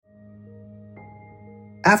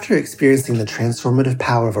After experiencing the transformative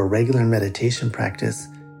power of a regular meditation practice,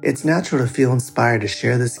 it's natural to feel inspired to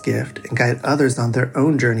share this gift and guide others on their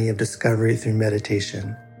own journey of discovery through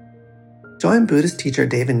meditation. Join Buddhist teacher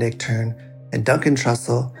David Nichtern and Duncan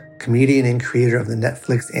Trussell, comedian and creator of the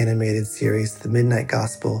Netflix animated series The Midnight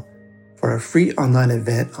Gospel, for a free online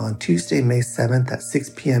event on Tuesday, May 7th at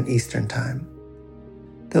 6 p.m. Eastern Time.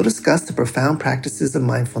 They'll discuss the profound practices of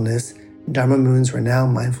mindfulness in Dharma Moon's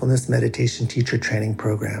renowned mindfulness meditation teacher training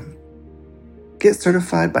program. Get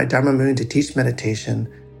certified by Dharma Moon to teach meditation,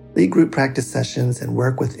 lead group practice sessions, and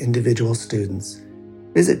work with individual students.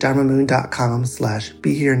 Visit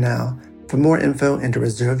dharmamoon.com/BeHereNow for more info and to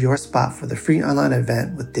reserve your spot for the free online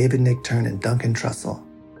event with David Nichtern and Duncan Trussell.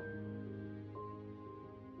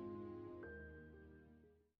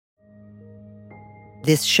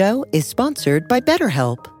 This show is sponsored by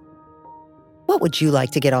BetterHelp. What would you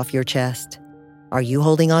like to get off your chest? Are you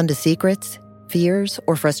holding on to secrets, fears,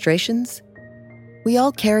 or frustrations? We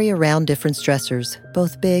all carry around different stressors,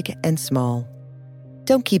 both big and small.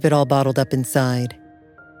 Don't keep it all bottled up inside.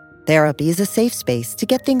 Therapy is a safe space to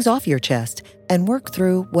get things off your chest and work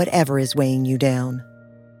through whatever is weighing you down.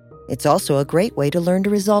 It's also a great way to learn to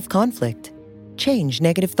resolve conflict, change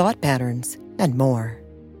negative thought patterns, and more.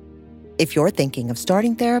 If you're thinking of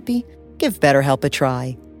starting therapy, give BetterHelp a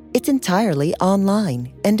try. It's entirely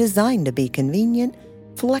online and designed to be convenient,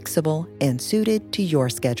 flexible, and suited to your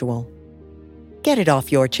schedule. Get it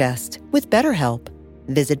off your chest with BetterHelp.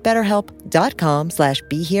 Visit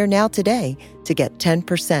BetterHelp.com/BeHereNow today to get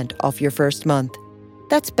 10% off your first month.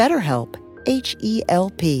 That's BetterHelp,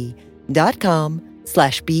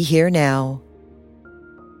 HELP.com/BeHereNow.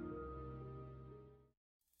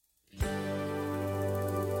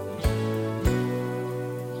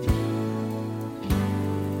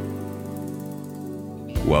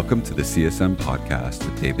 Welcome to the CSM podcast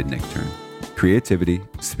with David Nichtern. Creativity,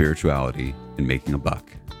 spirituality, and making a buck.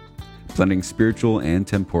 Blending spiritual and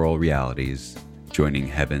temporal realities, joining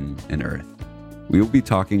heaven and earth. We will be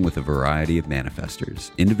talking with a variety of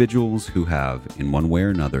manifestors, individuals who have, in one way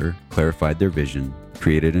or another, clarified their vision,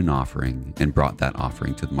 created an offering, and brought that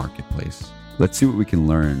offering to the marketplace. Let's see what we can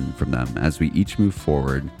learn from them as we each move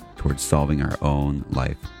forward towards solving our own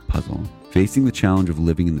life puzzle, facing the challenge of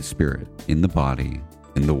living in the spirit, in the body,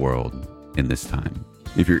 in the world, in this time.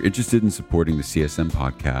 If you're interested in supporting the CSM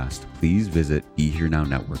podcast, please visit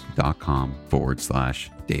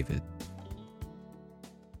BeHereNowNetwork.com/David.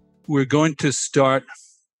 We're going to start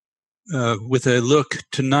with a look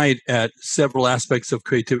tonight at several aspects of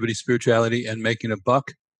creativity, spirituality, and making a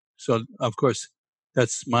buck. So, of course,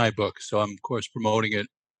 that's my book. So I'm, of course, promoting it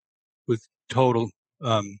with total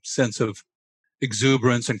sense of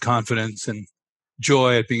exuberance and confidence and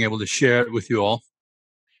joy at being able to share it with you all.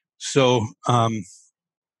 So,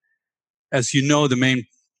 as you know, the main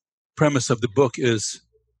premise of the book is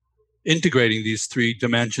integrating these three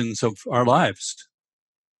dimensions of our lives.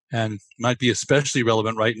 And might be especially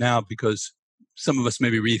relevant right now because some of us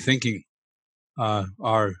may be rethinking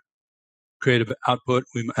our creative output.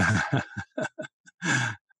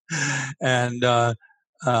 And,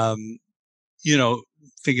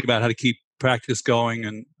 thinking about how to keep practice going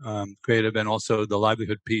and creative, and also the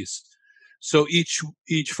livelihood piece. So each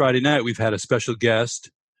Friday night, we've had a special guest.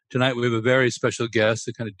 Tonight, we have a very special guest,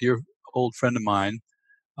 a kind of dear old friend of mine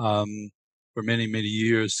for many, many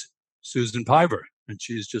years, Susan Piver. And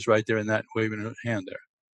she's just right there in that, waving her hand there.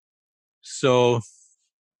 So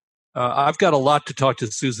I've got a lot to talk to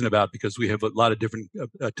Susan about because we have a lot of different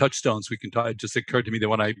touchstones we can talk. It just occurred to me that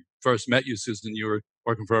when I first met you, Susan, you were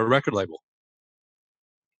working for a record label.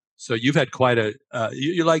 So you've had quite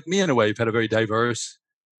you're like me in a way. You've had a very diverse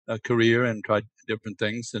career and tried different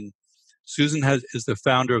things. And Susan is the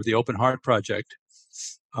founder of the Open Heart Project,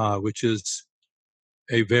 which is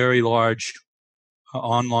a very large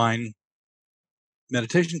online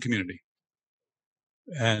meditation community.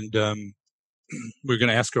 And we're going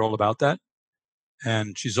to ask her all about that.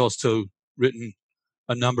 And she's also written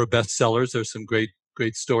a number of bestsellers. There's some great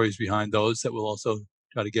stories behind those that we'll also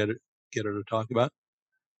try to get her to talk about.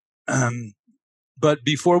 But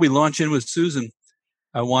before we launch in with Susan,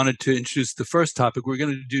 I wanted to introduce the first topic. We're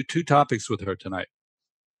going to do two topics with her tonight.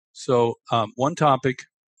 So one topic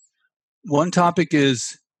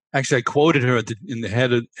is, actually I quoted her in the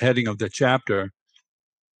heading of the chapter,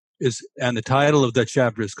 and the title of that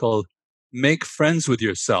chapter is called Make Friends with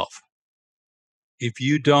Yourself. If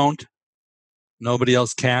you don't, nobody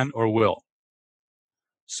else can or will.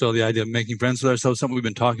 So the idea of making friends with ourselves, something we've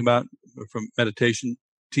been talking about from meditation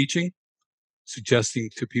teaching, suggesting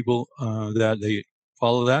to people that they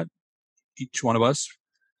follow that, each one of us,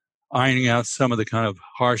 ironing out some of the kind of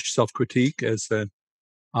harsh self-critique as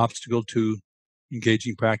obstacle to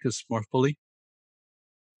engaging practice more fully.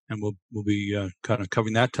 And we'll be kind of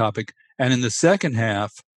covering that topic. And in the second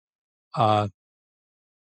half,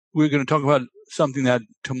 we're going to talk about something that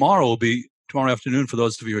tomorrow afternoon, for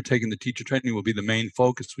those of you who are taking the teacher training, will be the main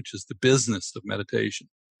focus, which is the business of meditation.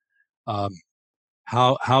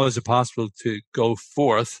 How is it possible to go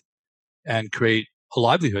forth and create a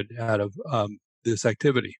livelihood out of this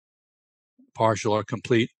activity, partial or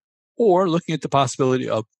complete, or looking at the possibility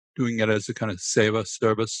of doing it as a kind of seva,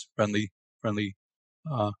 service, friendly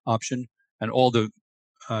option, and all the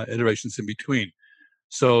iterations in between.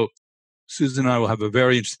 So Susan and I will have a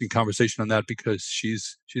very interesting conversation on that, because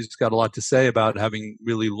she's got a lot to say about having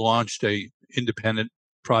really launched a independent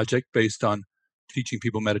project based on teaching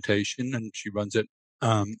people meditation, and she runs it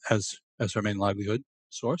as her main livelihood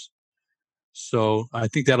source. So I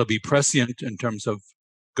think that'll be prescient in terms of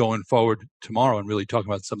going forward tomorrow and really talking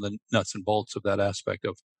about some of the nuts and bolts of that aspect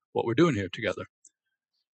of what we're doing here together.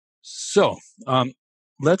 So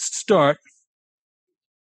let's start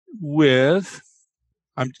with,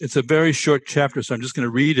 it's a very short chapter, so I'm just going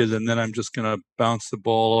to read it, and then I'm just going to bounce the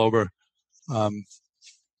ball over and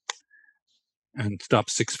stop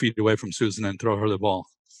 6 feet away from Susan and throw her the ball.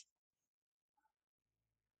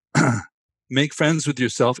 Make friends with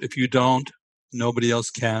yourself. If you don't, nobody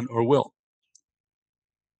else can or will.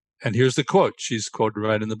 And here's the quote. She's quoted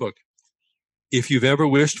right in the book. If you've ever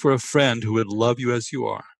wished for a friend who would love you as you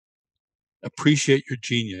are, appreciate your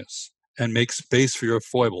genius, and make space for your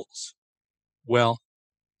foibles, well,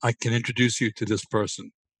 I can introduce you to this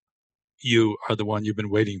person. You are the one you've been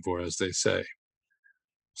waiting for, as they say.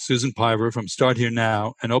 Susan Piver from Start Here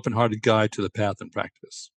Now, An Open-Hearted Guide to the Path and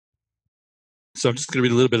Practice. So I'm just going to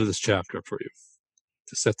read a little bit of this chapter for you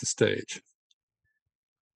to set the stage.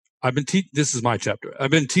 This is my chapter.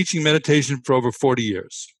 I've been teaching meditation for over 40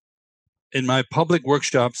 years. In my public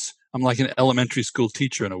workshops, I'm like an elementary school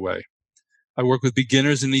teacher in a way. I work with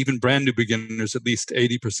beginners and even brand new beginners at least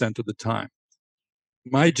 80% of the time.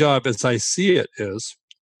 My job, as I see it, is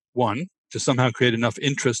 1, to somehow create enough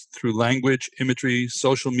interest through language, imagery,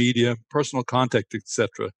 social media, personal contact,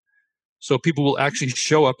 etc., so people will actually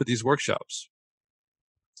show up at these workshops.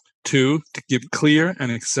 2, to give clear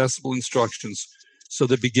and accessible instructions so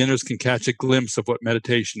that beginners can catch a glimpse of what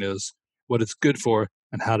meditation is, what it's good for,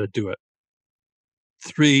 and how to do it.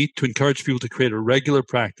 3, to encourage people to create a regular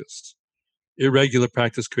practice. Irregular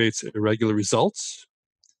practice creates irregular results.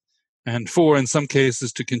 And 4, in some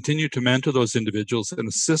cases, to continue to mentor those individuals and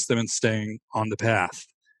assist them in staying on the path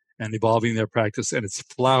and evolving their practice and its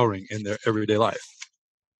flowering in their everyday life.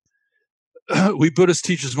 We Buddhist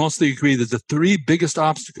teachers mostly agree that the 3 biggest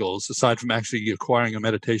obstacles, aside from actually acquiring a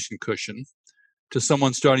meditation cushion, to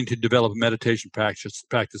someone starting to develop a meditation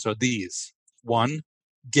practice are these. 1,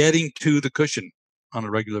 getting to the cushion on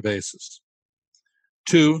a regular basis.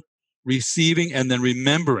 2, receiving and then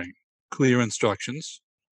remembering clear instructions.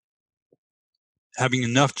 Having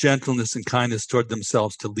enough gentleness and kindness toward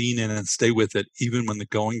themselves to lean in and stay with it even when the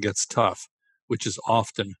going gets tough, which is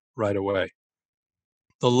often right away.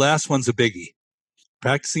 The last one's a biggie.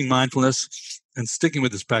 Practicing mindfulness and sticking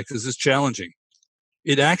with this practice is challenging.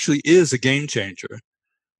 It actually is a game changer,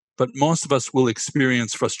 but most of us will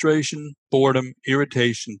experience frustration, boredom,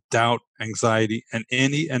 irritation, doubt, anxiety, and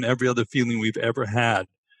any and every other feeling we've ever had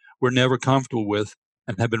we're never comfortable with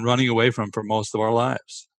and have been running away from for most of our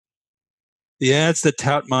lives. The ads that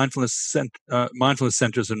tout mindfulness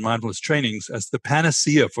centers and mindfulness trainings as the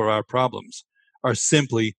panacea for our problems are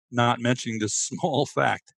simply not mentioning this small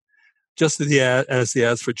fact. Just as the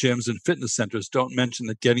ads for gyms and fitness centers don't mention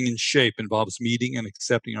that getting in shape involves meeting and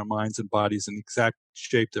accepting our minds and bodies in the exact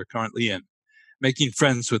shape they're currently in, making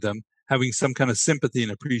friends with them, having some kind of sympathy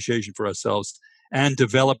and appreciation for ourselves, and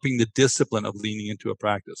developing the discipline of leaning into a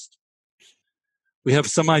practice. We have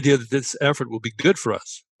some idea that this effort will be good for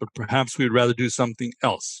us, but perhaps we would rather do something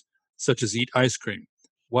else, such as eat ice cream,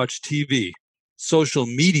 watch TV, social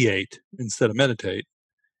mediate instead of meditate,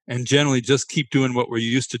 and generally just keep doing what we're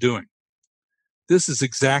used to doing. This is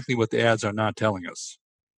exactly what the ads are not telling us.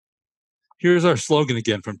 Here's our slogan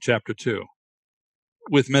again from chapter 2.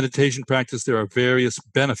 With meditation practice, there are various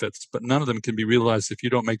benefits, but none of them can be realized if you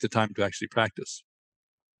don't make the time to actually practice.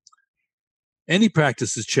 Any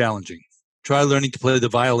practice is challenging. Try learning to play the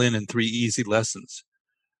violin in 3 easy lessons.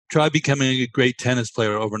 Try becoming a great tennis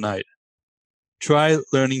player overnight. Try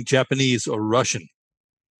learning Japanese or Russian.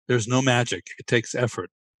 There's no magic. It takes effort.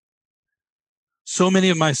 So many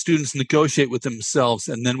of my students negotiate with themselves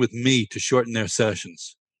and then with me to shorten their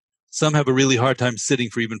sessions. Some have a really hard time sitting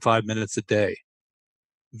for even 5 minutes a day.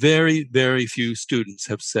 Very, very few students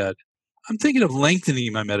have said, I'm thinking of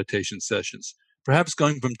lengthening my meditation sessions. perhaps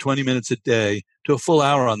going from 20 minutes a day to a full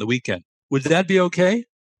hour on the weekend. Would that be okay?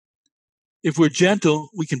 If we're gentle,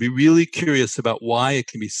 we can be really curious about why it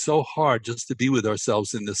can be so hard just to be with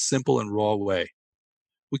ourselves in this simple and raw way.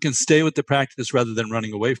 We can stay with the practice rather than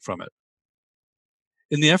running away from it.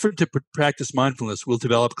 In the effort to practice mindfulness, we'll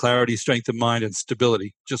develop clarity, strength of mind, and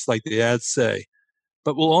stability, just like the ads say.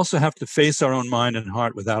 But we'll also have to face our own mind and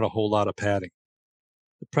heart without a whole lot of padding.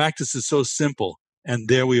 The practice is so simple, and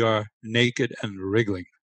there we are, naked and wriggling.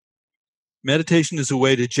 Meditation is a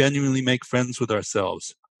way to genuinely make friends with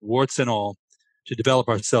ourselves, warts and all, to develop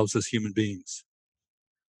ourselves as human beings.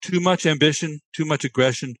 Too much ambition, too much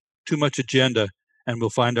aggression, too much agenda, and we'll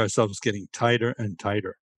find ourselves getting tighter and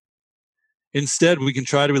tighter. Instead, we can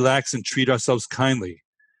try to relax and treat ourselves kindly,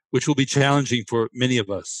 which will be challenging for many of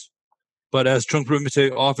us. But as Trungpa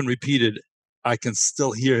Rinpoche often repeated, I can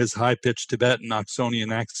still hear his high-pitched Tibetan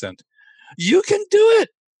Oxonian accent. You can do it!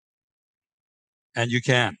 And you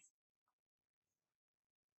can.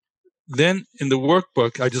 Then in the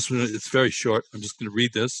workbook, it's very short. I'm just going to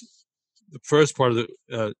read this. The first part of the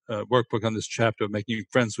workbook on this chapter of making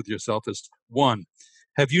friends with yourself is 1.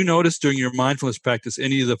 Have you noticed during your mindfulness practice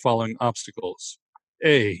any of the following obstacles?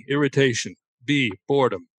 A, irritation. B,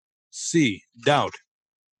 boredom. C, doubt.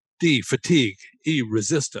 D, fatigue. E,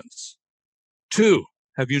 resistance. 2,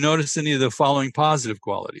 have you noticed any of the following positive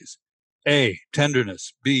qualities? A,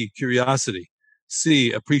 tenderness. B, curiosity.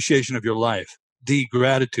 C, appreciation of your life. D,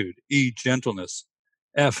 gratitude. E, gentleness.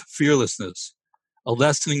 F, fearlessness. A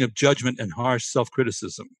lessening of judgment and harsh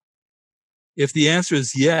self-criticism. If the answer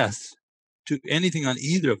is yes to anything on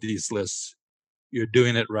either of these lists, you're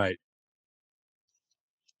doing it right.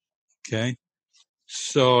 Okay?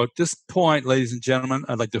 So at this point, ladies and gentlemen,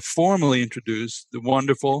 I'd like to formally introduce the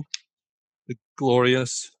wonderful, the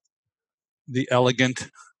glorious, the elegant,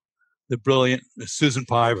 the brilliant Ms. Susan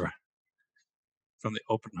Piver from the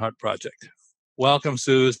Open Heart Project. Welcome,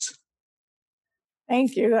 Suze.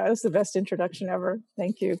 Thank you. That was the best introduction ever.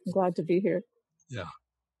 Thank you. I'm glad to be here. Yeah.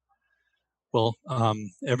 Well,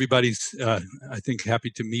 everybody's, I think, happy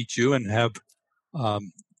to meet you and have,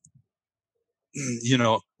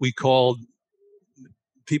 we called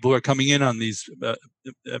people who are coming in on these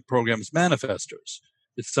programs manifestors.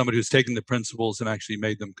 It's somebody who's taken the principles and actually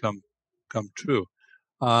made them come true.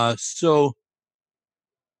 So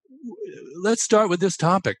let's start with this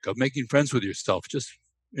topic of making friends with yourself. Just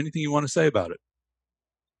anything you want to say about it.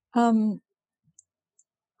 I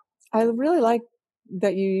really like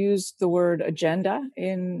that you used the word agenda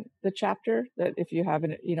in the chapter, that if you have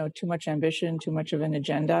too much ambition, too much of an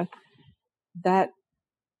agenda, that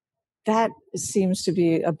seems to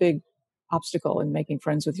be a big obstacle in making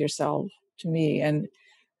friends with yourself to me. And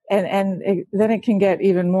then it can get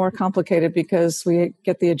even more complicated because we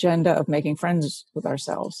get the agenda of making friends with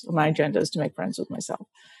ourselves. My agenda is to make friends with myself.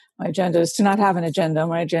 My agenda is to not have an agenda.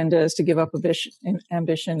 My agenda is to give up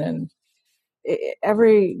ambition. And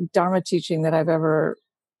every Dharma teaching that I've ever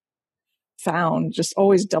found just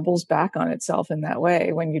always doubles back on itself in that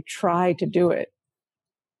way. When you try to do it,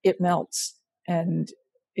 it melts. And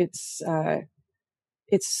it's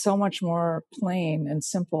so much more plain and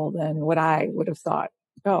simple than what I would have thought.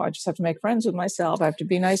 Oh, I just have to make friends with myself. I have to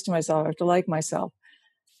be nice to myself. I have to like myself.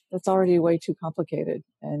 That's already way too complicated.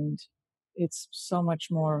 And it's so much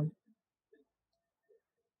more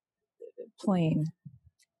plain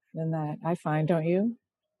than that, I find, don't you?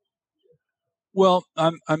 Well,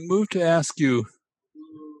 I'm moved to ask you,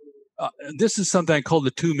 this is something I call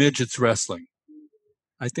the two midgets wrestling.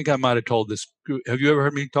 I think I might have told this. Have you ever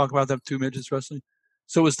heard me talk about that two midgets wrestling?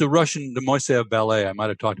 So it's the Moiseev ballet. I might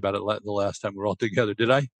have talked about it the last time we were all together.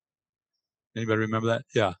 Did I? Anybody remember that?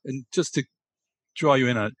 Yeah. And just to draw you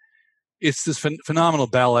in on it, it's this phenomenal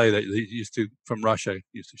ballet that they from Russia,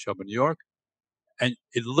 used to show up in New York. And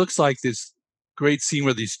it looks like this great scene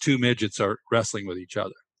where these two midgets are wrestling with each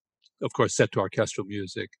other. Of course, set to orchestral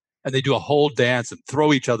music. And they do a whole dance and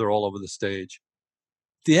throw each other all over the stage.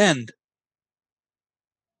 At the end,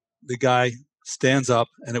 the guy stands up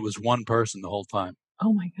and it was one person the whole time.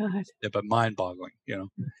 Oh my God. Yeah, but mind-boggling,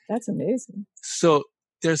 That's amazing. So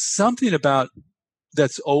there's something about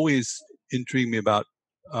that's always intrigued me about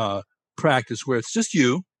practice where it's just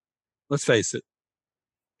you. Let's face it.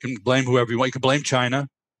 You can blame whoever you want. You can blame China.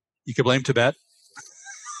 You can blame Tibet.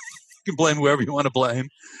 You can blame whoever you want to blame.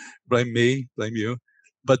 Blame me, blame you.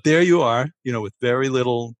 But there you are, with very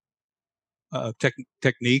little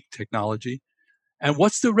technology. And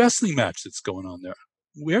what's the wrestling match that's going on there?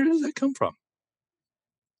 Where does that come from?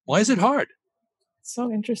 Why is it hard?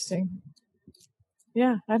 So interesting.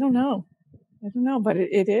 Yeah, I don't know, but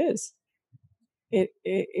it is. It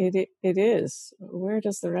is. Where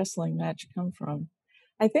does the wrestling match come from?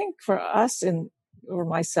 I think for us, or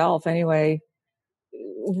myself anyway,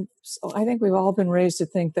 I think we've all been raised to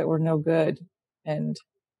think that we're no good, and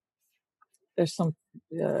there's some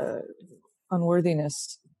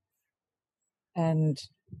unworthiness, and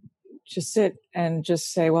just sit and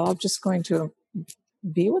just say, well, I'm just going to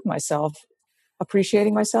be with myself,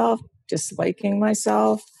 appreciating myself, disliking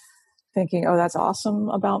myself, thinking, oh, that's awesome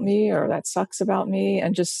about me, or that sucks about me,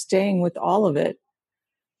 and just staying with all of it.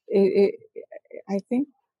 I think,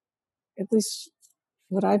 at least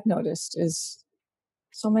what I've noticed, is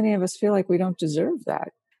so many of us feel like we don't deserve that.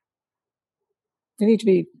 We need to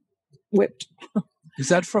be whipped. Is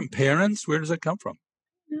that from parents? Where does that come from?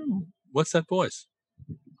 No. What's that voice?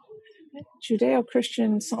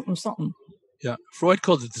 Judeo-Christian something. Yeah. Freud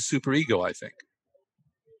called it the superego, I think.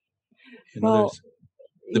 Well,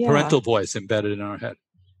 the parental voice embedded in our head.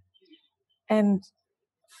 And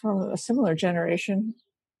from a similar generation,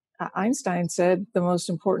 Einstein said the most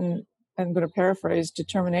important, I'm going to paraphrase,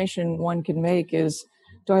 determination one can make is,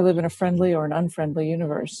 do I live in a friendly or an unfriendly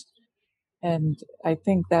universe? And I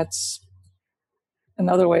think that's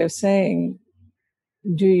another way of saying,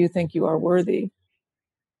 do you think you are worthy?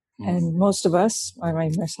 And most of us, I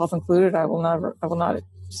mean, myself included, I will not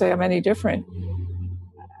say I'm any different.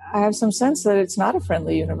 I have some sense that it's not a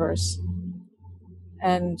friendly universe,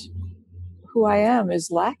 and who I am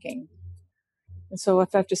is lacking. And so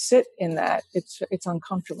if I have to sit in that, it's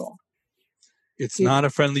uncomfortable. It's not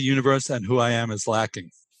a friendly universe, and who I am is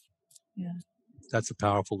lacking. Yeah, that's a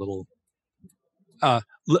powerful little.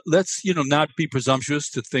 Let's not be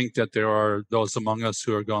presumptuous to think that there are those among us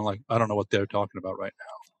who are going like, I don't know what they're talking about right now.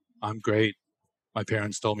 I'm great. My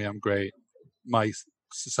parents told me I'm great. My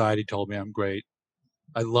society told me I'm great.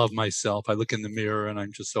 I love myself. I look in the mirror and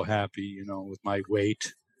I'm just so happy, with my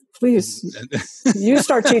weight. Please, you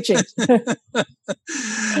start teaching.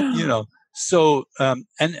 So,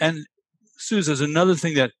 and Suze, there's another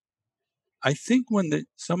thing that I think when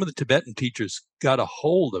some of the Tibetan teachers got a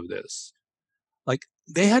hold of this, like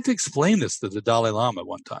they had to explain this to the Dalai Lama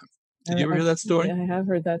one time. Did you ever hear that story? Yeah, I have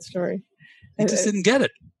heard that story. He just didn't get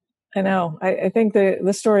it. I know. I think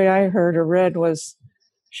the story I heard or read was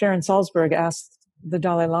Sharon Salzberg asked the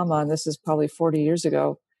Dalai Lama, and this is probably 40 years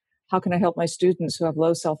ago, how can I help my students who have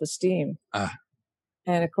low self-esteem?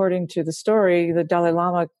 And according to the story, the Dalai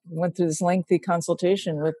Lama went through this lengthy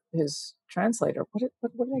consultation with his translator. What are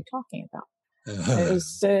they talking about?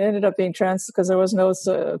 It ended up being because there was no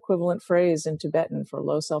equivalent phrase in Tibetan for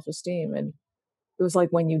low self-esteem. And it was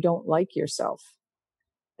like when you don't like yourself.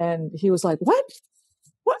 And he was like, what?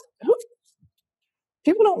 Who?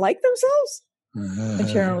 People don't like themselves? And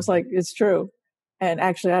Sharon was like, it's true. And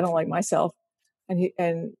actually, I don't like myself. And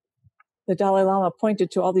the Dalai Lama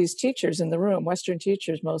pointed to all these teachers in the room, Western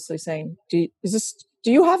teachers mostly, saying, do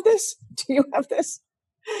you have this? Do you have this?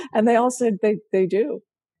 And they all said they do.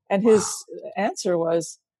 And his answer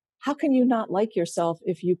was, how can you not like yourself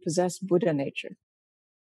if you possess Buddha nature?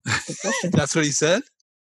 That's what he said?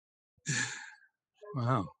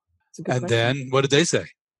 Wow. And then what did they say?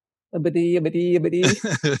 I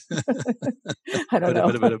don't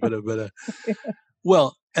know.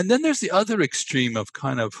 Well, and then there's the other extreme of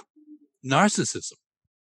kind of narcissism.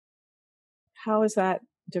 How is that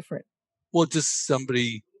different? Well, just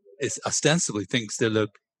somebody ostensibly thinks they're the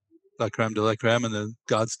la creme de la creme and the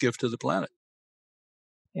God's gift to the planet.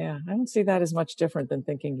 Yeah, I don't see that as much different than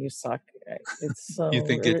thinking you suck. It's you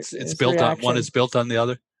think it's built on one is built on the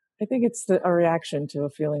other? I think it's a reaction to a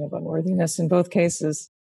feeling of unworthiness in both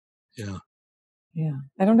cases. Yeah. Yeah.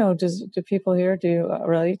 I don't know. Do people here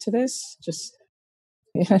relate to this?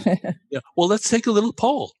 Yeah. Well, let's take a little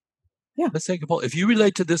poll. Yeah. Let's take a poll. If you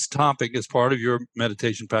relate to this topic as part of your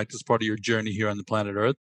meditation practice, part of your journey here on the planet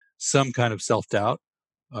Earth, some kind of self-doubt,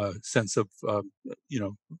 sense of,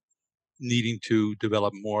 needing to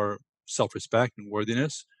develop more self-respect and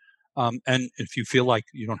worthiness. And if you feel like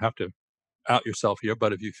you don't have to out yourself here,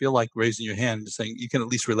 but if you feel like raising your hand and saying you can at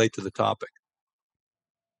least relate to the topic.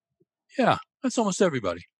 Yeah, that's almost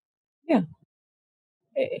everybody. Yeah.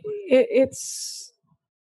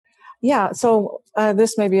 So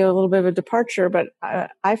this may be a little bit of a departure, but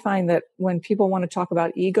I find that when people want to talk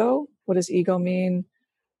about ego, what does ego mean?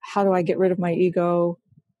 How do I get rid of my ego?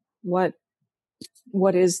 What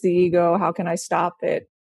is the ego? How can I stop it?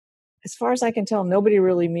 As far as I can tell, we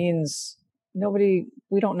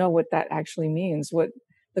don't know what that actually means. What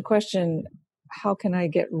the question, how can I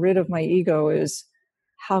get rid of my ego, is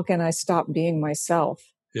how can I stop being myself?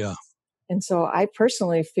 Yeah. And so I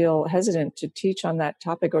personally feel hesitant to teach on that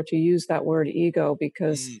topic or to use that word ego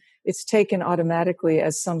because it's taken automatically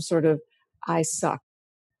as some sort of I suck.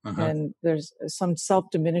 Uh-huh. And there's some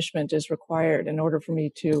self-diminishment is required in order for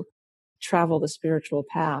me to travel the spiritual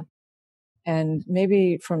path. And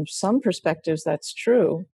maybe from some perspectives that's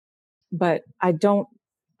true, but I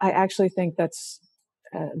actually think that's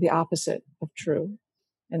the opposite of true.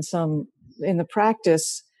 And in the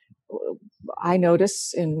practice, I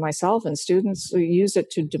notice in myself and students, we use it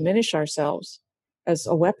to diminish ourselves as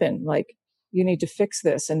a weapon. Like, you need to fix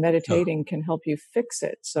this, and meditating can help you fix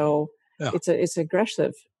it. So it's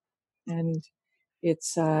aggressive, and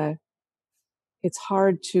it's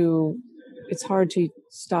hard to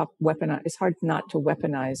stop weaponize. It's hard not to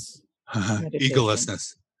weaponize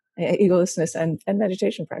egolessness and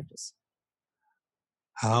meditation practice.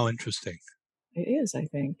 How interesting. It is, I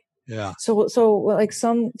think. Yeah. So like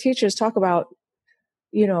some teachers talk about,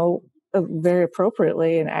 very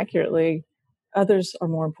appropriately and accurately, others are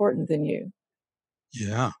more important than you.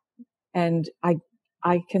 Yeah. And I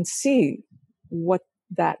can see what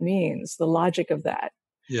that means, the logic of that.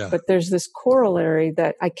 Yeah. But there's this corollary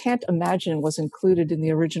that I can't imagine was included in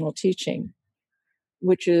the original teaching,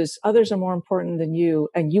 which is others are more important than you,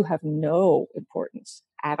 and you have no importance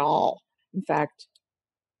at all. In fact,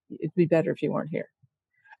 it'd be better if you weren't here.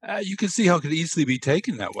 You can see how it could easily be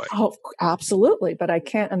taken that way. Oh, absolutely. But I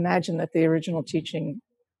can't imagine that the original teaching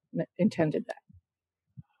intended that.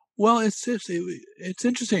 Well, it's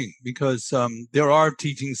interesting because there are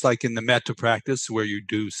teachings like in the metta practice where you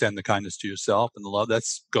do send the kindness to yourself and the love. That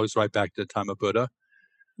goes right back to the time of Buddha.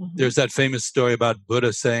 Mm-hmm. There's that famous story about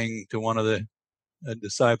Buddha saying to one of the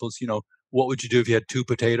disciples, what would you do if you had two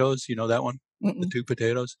potatoes? You know that one? Mm-mm. The two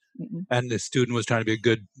potatoes? Mm-mm. And the student was trying to be a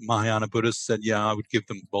good Mahayana Buddhist, said, yeah, I would give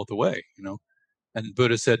them both away, And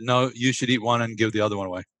Buddha said, no, you should eat one and give the other one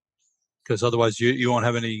away. Because otherwise you won't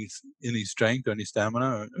have any strength or any stamina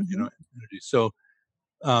or, mm-hmm. Energy. So,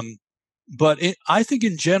 but I think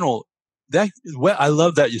in general, I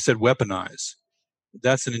love that you said weaponize.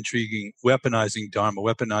 That's an intriguing, weaponizing Dharma,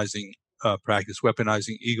 weaponizing practice,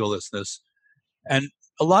 weaponizing egolessness. And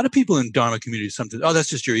a lot of people in Dharma communities sometimes, that's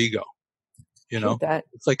just your ego. That.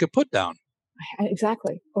 It's like a put down.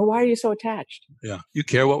 Exactly. Or why are you so attached? Yeah. You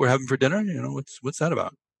care what we're having for dinner? What's that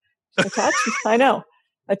about? Attached? I know.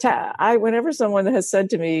 Whenever someone has said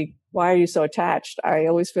to me, why are you so attached? I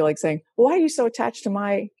always feel like saying, why are you so attached to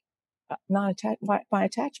my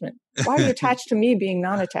attachment? Why are you attached to me being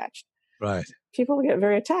non-attached? Right. People get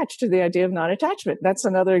very attached to the idea of non-attachment. That's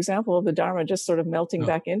another example of the Dharma just sort of melting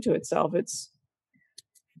back into itself. It's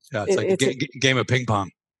like a game of ping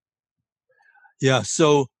pong. Yeah.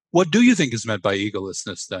 So what do you think is meant by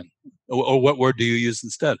egolessness then? Or what word do you use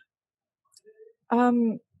instead?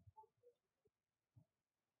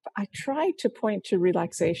 I try to point to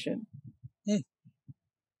relaxation.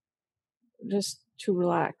 Just to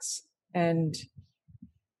relax. And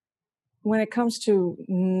when it comes to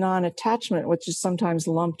non-attachment, which is sometimes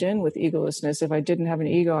lumped in with egolessness, if I didn't have an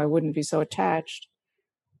ego, I wouldn't be so attached.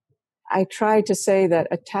 I try to say that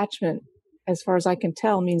attachment, as far as I can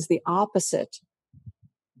tell, means the opposite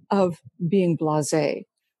of being blasé,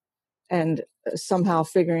 and somehow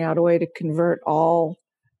figuring out a way to convert all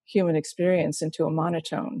human experience into a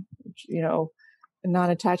monotone.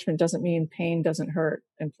 Non-attachment doesn't mean pain doesn't hurt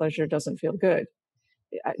and pleasure doesn't feel good.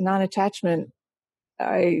 Non-attachment,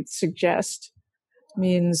 I suggest,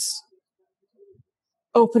 means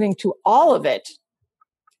opening to all of it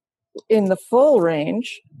in the full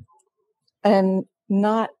range and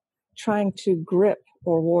not trying to grip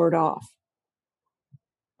or ward off,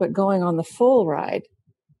 but going on the full ride.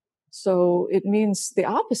 So it means the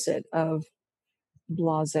opposite of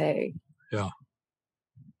blasé. Yeah.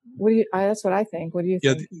 That's what I think. What do you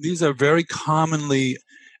think? Yeah, these are very commonly,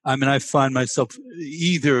 I find myself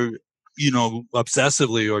either,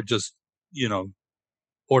 obsessively or just,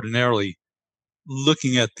 ordinarily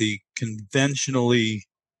looking at the conventionally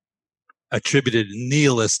attributed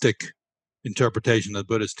nihilistic interpretation of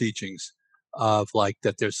Buddhist teachings of like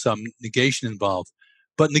that there's some negation involved.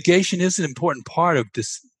 But negation is an important part of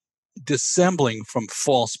dissembling from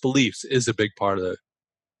false beliefs is a big part of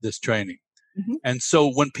this training. Mm-hmm. And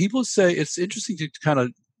so when people say, it's interesting to kind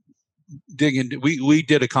of dig into, we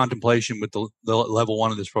did a contemplation with the level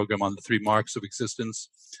 1 of this program on the 3 marks of existence,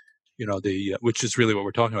 which is really what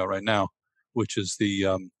we're talking about right now, which is the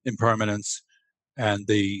impermanence, and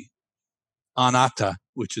the anatta,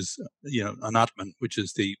 which is, anatman, which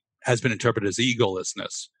is has been interpreted as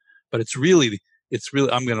egolessness. But it's really,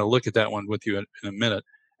 I'm going to look at that one with you in a minute,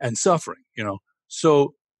 and suffering,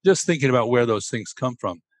 So just thinking about where those things come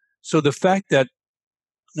from. So the fact that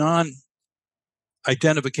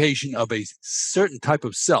non-identification of a certain type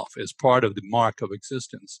of self is part of the mark of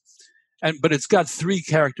existence But it's got three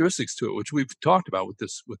characteristics to it, which we've talked about with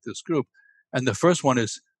this group. And the first one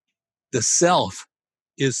is the self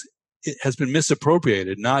it has been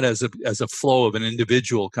misappropriated, not as a flow of an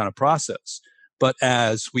individual kind of process, but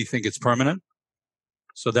as we think it's permanent.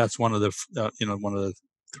 So that's one of the one of the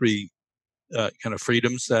three kind of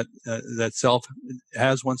freedoms that self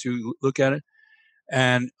has once you look at it,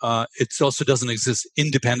 and it also doesn't exist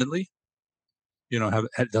independently.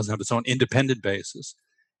 It doesn't have its own independent basis,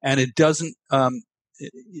 and it doesn't.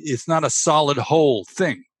 It's not a solid whole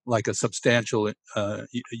thing like a substantial,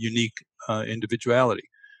 unique individuality,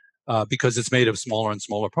 because it's made of smaller and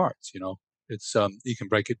smaller parts. It's you can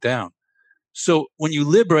break it down. So when you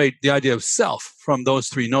liberate the idea of self from those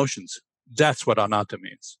three notions, that's what anatta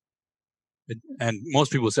means. And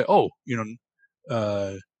most people say, "Oh,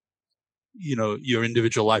 your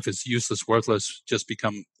individual life is useless, worthless. Just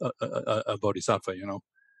become a bodhisattva."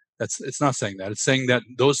 It's not saying that. It's saying that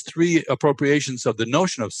those three appropriations of the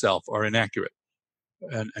notion of self are inaccurate.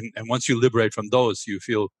 And once you liberate from those, you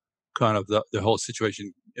feel kind of the whole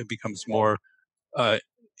situation, it becomes more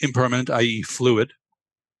impermanent, i.e. fluid,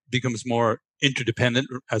 becomes more interdependent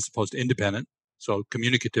as opposed to independent, so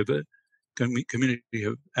communicative,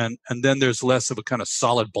 and then there's less of a kind of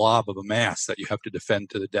solid blob of a mass that you have to defend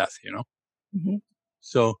to the death, Mm-hmm.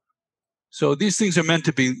 So these things are meant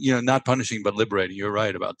to be, not punishing but liberating. You're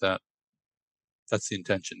right about that. That's the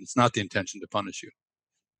intention. It's not the intention to punish you.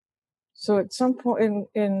 So at some point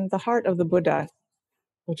in The Heart of the Buddha,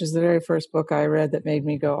 which is the very first book I read that made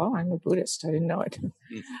me go, "Oh, I'm a Buddhist. I didn't know it."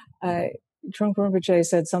 Trungpa Rinpoche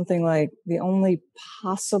said something like, the only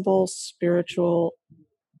possible spiritual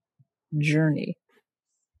journey.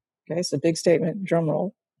 Okay, it's a big statement, drum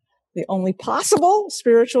roll. The only possible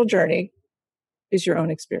spiritual journey is your own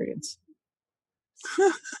experience.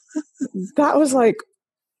 That was like,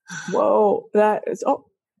 whoa, that is,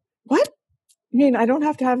 what? I mean, I don't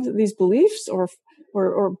have to have these beliefs or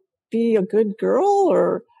be a good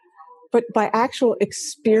girl but by actual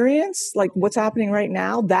experience, like what's happening right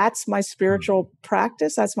now, that's my spiritual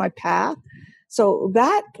practice. That's my path. So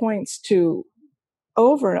that points to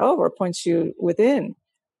over and over, points you within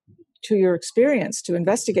to your experience, to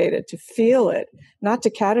investigate it, to feel it, not to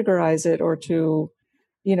categorize it or to,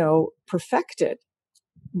 perfect it,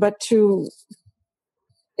 but to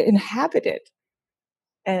inhabit it.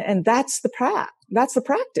 And that's the that's the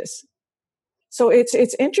practice. So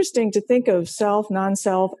it's interesting to think of self,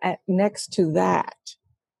 non-self next to that.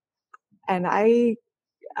 And I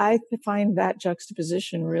find that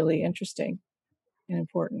juxtaposition really interesting and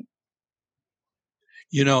important.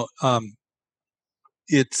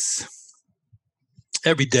 It's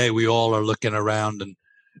every day we all are looking around and,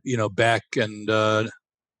 back, and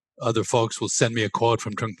other folks will send me a quote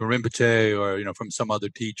from Trungpa Rinpoche or, from some other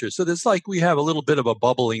teacher. So there's we have a little bit of a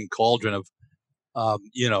bubbling cauldron of,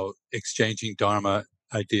 exchanging Dharma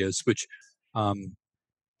ideas, which,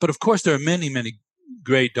 but of course there are many, many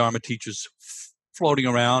great Dharma teachers floating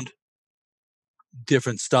around,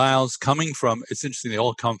 different styles coming from, it's interesting, they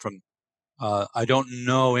all come from, I don't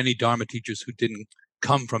know any Dharma teachers who didn't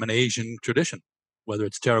come from an Asian tradition, whether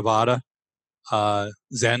it's Theravada,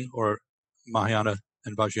 Zen, or Mahayana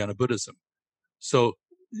and Vajrayana Buddhism. So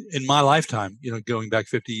in my lifetime, going back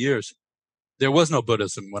 50 years, there was no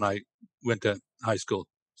Buddhism when I went to high school,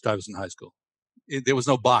 Stuyvesant High School. There was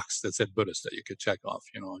no box that said Buddhist that you could check off,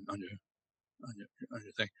 on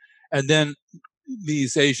your thing. And then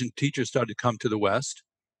these Asian teachers started to come to the West.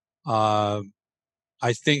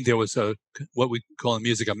 I think there was what we call in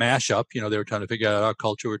music a mashup. They were trying to figure out our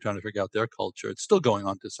culture. We're trying to figure out their culture. It's still going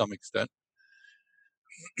on to some extent.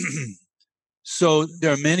 So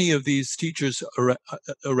there are many of these teachers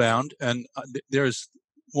around, and there's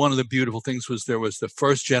one of the beautiful things was there was the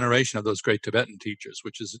first generation of those great Tibetan teachers,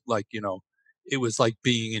 which is it was like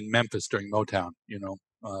being in Memphis during Motown. It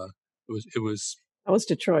was. That was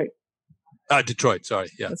Detroit. Detroit. Sorry.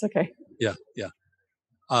 Yeah. That's okay. Yeah.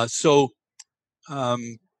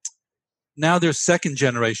 Now there's second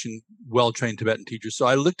generation well-trained Tibetan teachers. So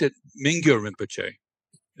I looked at Mingyur Rinpoche.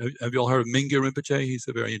 Have you all heard of Mingyur Rinpoche? He's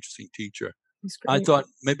a very interesting teacher. I thought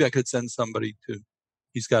maybe I could send somebody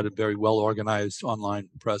he's got a very well-organized online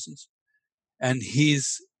presence. And he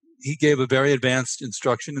gave a very advanced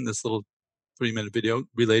instruction in this little 3-minute video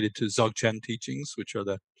related to Dzogchen teachings, which are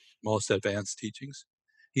the most advanced teachings.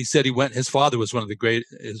 He said his father was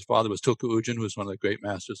his father was Tulku Ujin, who was one of the great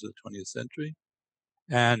masters of the 20th century.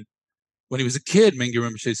 And when he was a kid, Mingyur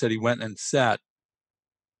Rinpoche said he went and sat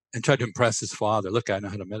and tried to impress his father. Look, I know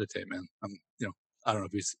how to meditate, man. I don't know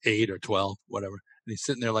if he's 8 or 12, whatever. And he's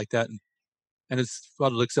sitting there like that. And his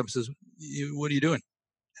father looks up and says, "What are you doing?"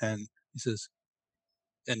 And he says,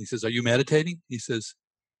 And he says, are you meditating? He says,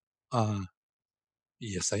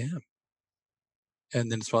 yes, I am.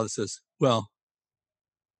 And then his father says, well,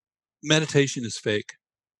 meditation is fake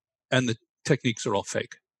and the techniques are all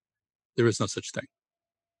fake. There is no such thing.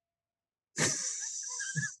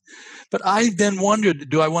 But I then wondered,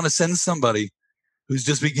 do I want to send somebody who's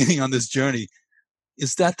just beginning on this journey?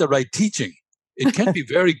 Is that the right teaching? It can be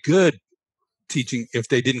very good teaching if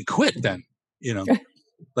they didn't quit then,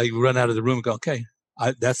 like run out of the room and go, okay,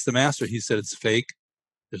 that's the master. He said it's fake.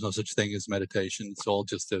 There's no such thing as meditation. It's all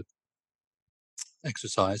just a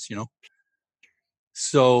exercise,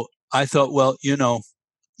 So I thought, well,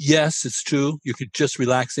 yes, it's true. You could just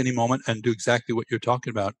relax any moment and do exactly what you're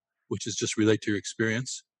talking about, which is just relate to your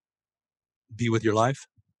experience, be with your life,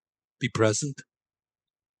 be present,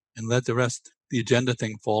 and let the rest, the agenda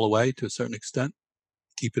thing, fall away to a certain extent.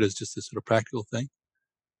 Keep it as just a sort of practical thing.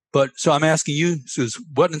 But so I'm asking you, Suze,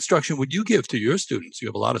 what instruction would you give to your students? You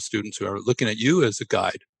have a lot of students who are looking at you as a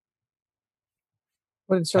guide.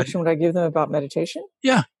 What instruction would I give them about meditation?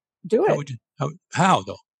 Yeah. Do it. How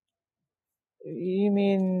though? You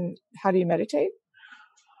mean, how do you meditate?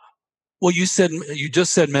 Well, you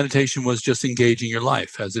just said meditation was just engaging your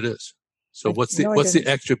life as it is. So what's the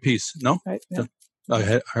extra piece? No? Right, no.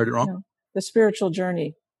 I heard it wrong? No. The spiritual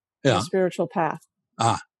journey, the spiritual path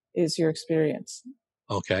is your experience.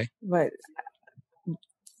 Okay. But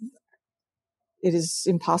it is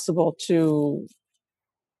impossible to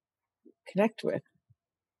connect with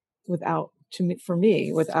without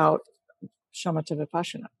shamatha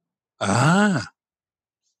vipassana.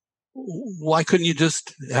 Why couldn't you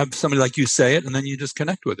just have somebody like you say it and then you just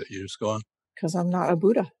connect with it? You just go on. Because I'm not a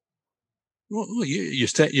Buddha. Well,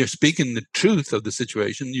 you're speaking the truth of the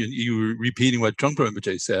situation. You're repeating what Trungpa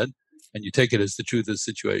Rinpoche said, and you take it as the truth of the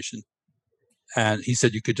situation. And he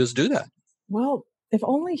said you could just do that. Well, if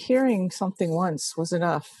only hearing something once was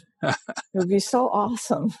enough, it would be so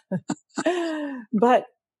awesome. But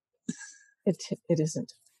it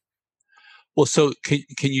isn't. Well, so can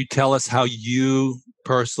you tell us how you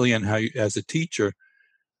personally and how you, as a teacher,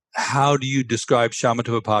 how do you describe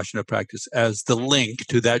shamatha vipassana practice as the link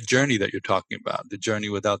to that journey that you're talking about, the journey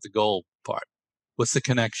without the goal part? What's the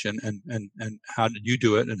connection and how did you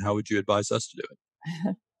do it and how would you advise us to do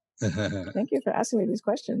it? Thank you for asking me these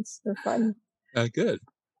questions. They're fun. Good.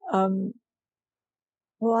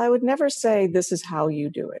 Well, I would never say this is how you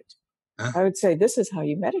do it. I would say this is how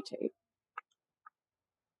you meditate.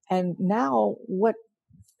 And now what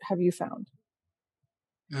have you found?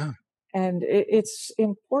 Yeah. And it's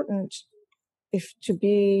important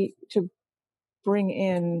to bring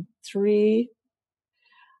in 3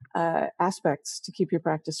 aspects to keep your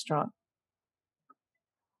practice strong.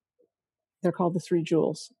 They're called the 3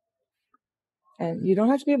 jewels. And you don't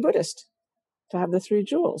have to be a Buddhist to have the 3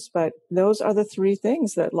 jewels, but those are the 3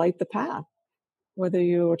 things that light the path, whether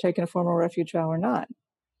you are taking a formal refuge vow or not.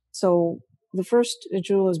 So the first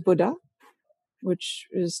jewel is Buddha, which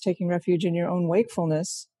is taking refuge in your own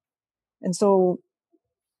wakefulness. And so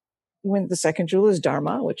when the second jewel is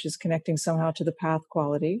Dharma, which is connecting somehow to the path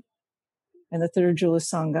quality. And the third jewel is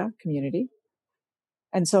Sangha, community.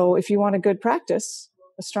 And so if you want a good practice,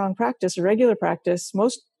 a strong practice, a regular practice,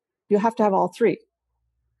 you have to have all 3.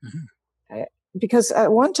 Mm-hmm. Because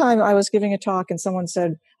at one time I was giving a talk and someone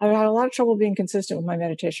said, I had a lot of trouble being consistent with my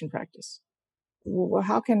meditation practice. Well,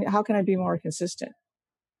 how can I be more consistent?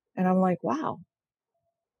 And I'm like, wow,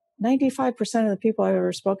 95% of the people I've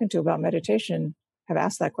ever spoken to about meditation have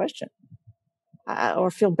asked that question or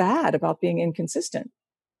feel bad about being inconsistent.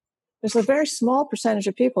 There's a very small percentage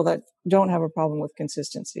of people that don't have a problem with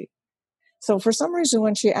consistency. So for some reason,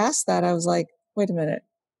 when she asked that, I was like, wait a minute.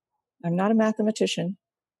 I'm not a mathematician,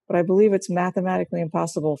 but I believe it's mathematically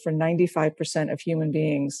impossible for 95% of human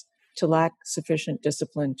beings to lack sufficient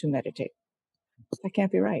discipline to meditate. That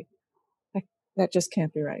can't be right. That just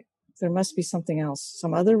can't be right. There must be something else,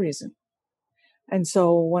 some other reason. And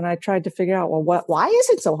so when I tried to figure out, well, why is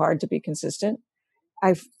it so hard to be consistent?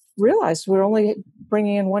 I've realized we're only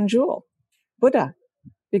bringing in 1 jewel, Buddha,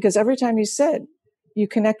 because every time you sit, you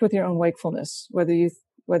connect with your own wakefulness, whether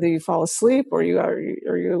you fall asleep or you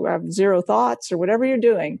have 0 thoughts or whatever you're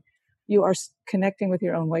doing, you are connecting with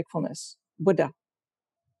your own wakefulness, Buddha.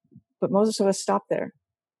 But most of us stop there.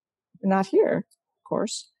 Not here, of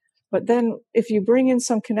course. But then if you bring in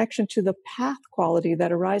some connection to the path quality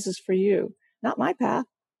that arises for you, not my path,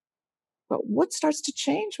 but what starts to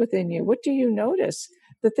change within you? What do you notice?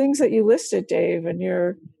 The things that you listed, Dave, in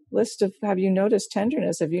your list of, have you noticed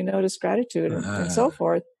tenderness? Have you noticed gratitude and so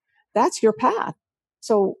forth? That's your path.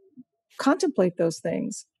 So contemplate those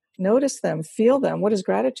things, notice them, feel them. What does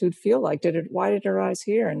gratitude feel like? Why did it arise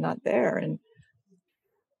here and not there? And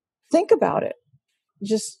think about it.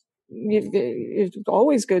 It's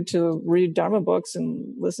always good to read Dharma books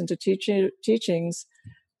and listen to teachings.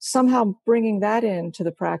 Somehow bringing that into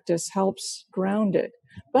the practice helps ground it.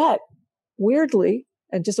 But weirdly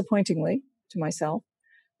and disappointingly to myself,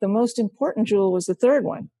 the most important jewel was the third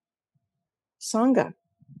one, Sangha.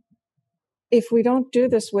 If we don't do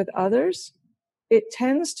this with others, it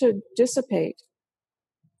tends to dissipate.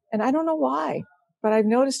 And I don't know why, but I've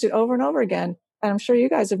noticed it over and over again. And I'm sure you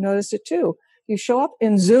guys have noticed it too. You show up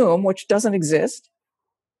in Zoom, which doesn't exist,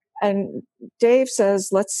 and Dave says,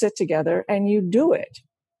 let's sit together, and you do it.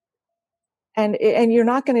 And you're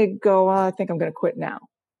not going to go, I think I'm going to quit now.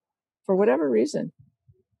 For whatever reason,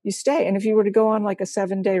 you stay. And if you were to go on like a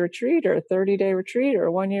 7-day retreat or a 30-day retreat or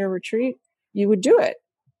a 1-year retreat, you would do it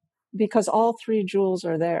because all 3 jewels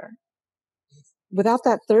are there. Without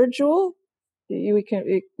that third jewel, we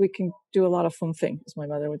can do a lot of fumfing, as my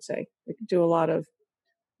mother would say. We can do a lot of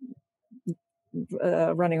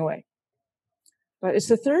running away. But it's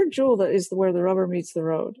the third jewel that is where the rubber meets the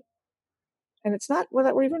road. And it's not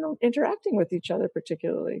that we're even interacting with each other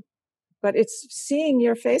particularly, but it's seeing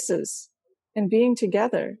your faces and being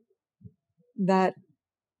together that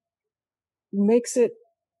makes it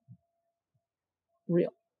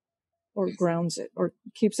real or grounds it or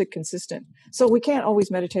keeps it consistent. So we can't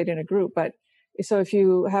always meditate in a group, but so if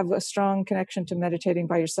you have a strong connection to meditating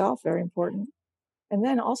by yourself, very important, and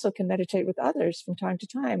then also can meditate with others from time to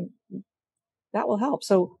time, that will help.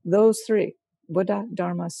 So those 3, Buddha,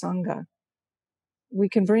 Dharma, Sangha, we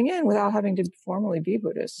can bring in without having to formally be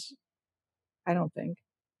Buddhists, I don't think.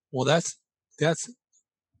 Well, that's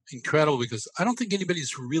incredible because I don't think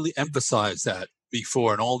anybody's really emphasized that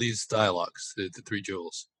before in all these dialogues, the 3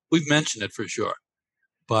 jewels. We've mentioned it for sure,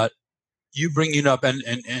 but you bring it up, and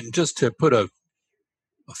just to put a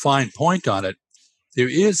fine point on it, there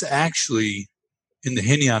is actually in the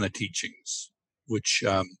Hinayana teachings, which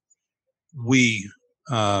we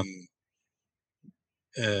have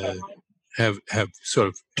sort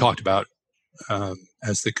of talked about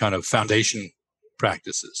as the kind of foundation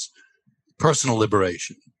practices, personal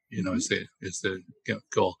liberation, is the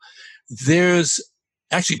goal. There's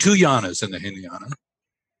actually 2 yanas in the Hinayana.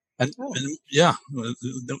 And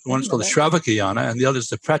one is called the Shravaka yana, and the other is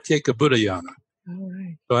the Pratyeka Buddha yana. Oh,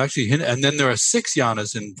 right. So actually, and then there are 6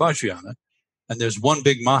 yanas in Vajrayana, and there's 1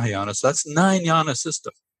 big Mahayana, so that's 9 yana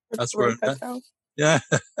system. That's where, yeah.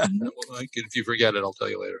 If you forget it, I'll tell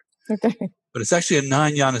you later. Okay. But it's actually a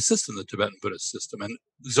 9 yana system, the Tibetan Buddhist system, and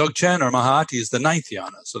Dzogchen or Mahati is the 9th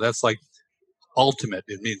yana. So that's like ultimate.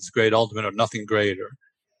 It means great ultimate or nothing greater.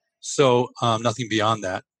 So nothing beyond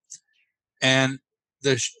that. And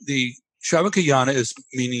the Shravaka yana is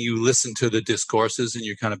meaning you listen to the discourses and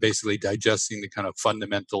you're kind of basically digesting the kind of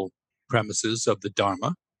fundamental premises of the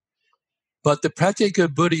Dharma. But the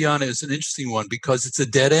Pratyeka Buddha yana is an interesting one because it's a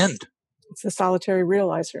dead end. It's the solitary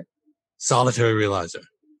realizer. Solitary realizer.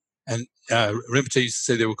 And Rinpoche used to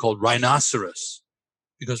say they were called rhinoceros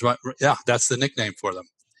because, that's the nickname for them.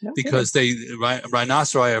 No, because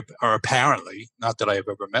rhinoceri are apparently, not that I have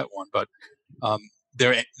ever met one, but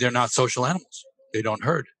they're not social animals. They don't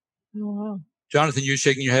herd. Oh, wow. Jonathan, you're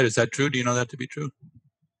shaking your head. Is that true? Do you know that to be true?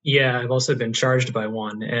 Yeah, I've also been charged by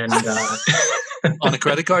one, and on a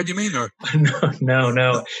credit card, you mean, or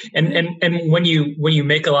no. And when you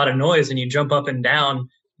make a lot of noise and you jump up and down,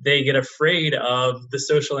 they get afraid of the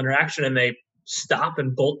social interaction and they stop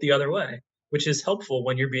and bolt the other way, which is helpful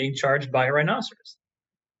when you're being charged by a rhinoceros.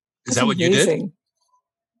 Is that what you did?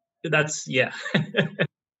 That's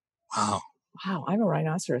Wow. Wow, I'm a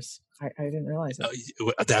rhinoceros. I didn't realize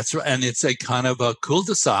that. That's right, and it's a kind of a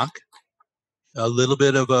cul-de-sac, a little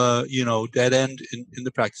bit of a dead end in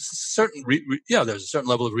the practice. There's a certain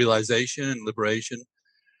level of realization and liberation,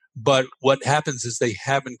 but what happens is they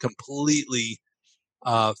haven't completely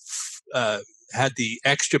had the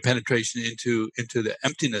extra penetration into the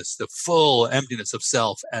emptiness, the full emptiness of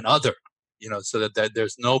self and other, so that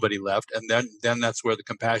there's nobody left, and then that's where the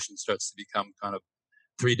compassion starts to become kind of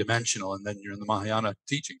 3-dimensional, and then you're in the Mahayana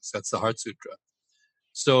teachings. That's the Heart Sutra.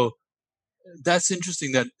 So that's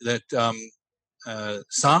interesting that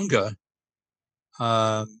Sangha,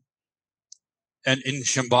 and in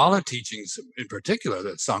Shambhala teachings in particular,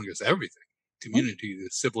 that Sangha is everything: community, the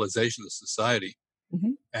civilization, the society.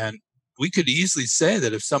 Mm-hmm. And we could easily say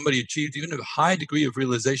that if somebody achieved even a high degree of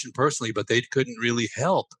realization personally, but they couldn't really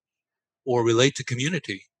help or relate to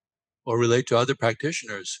community or relate to other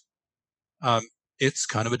practitioners, it's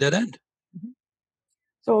kind of a dead end. Mm-hmm.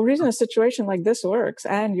 So a reason a situation like this works,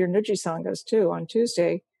 and your Nuji Sanghas too, on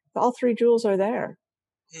Tuesday, all 3 jewels are there.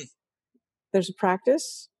 There's a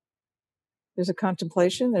practice, There's a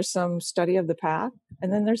contemplation, there's some study of the path,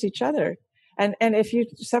 and then there's each other. And if you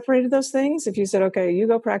separated those things, if you said, okay, you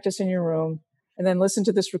go practice in your room and then listen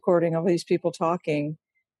to this recording of these people talking,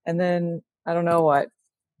 and then I don't know what,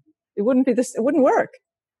 it wouldn't work.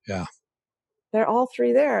 Yeah. They're all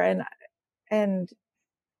three there. And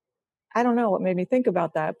I don't know what made me think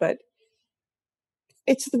about that, but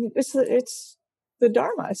it's the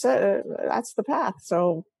Dharma. That's the path.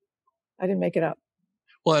 So I didn't make it up.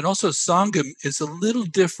 Well, and also Sangha is a little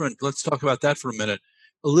different. Let's talk about that for a minute.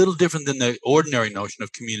 A little different than the ordinary notion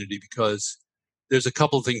of community, because there's a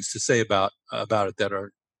couple of things to say about it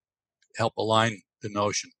that help align the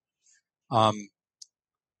notion.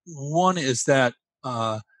 One is that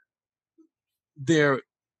they're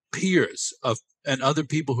peers and other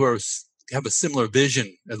people who have a similar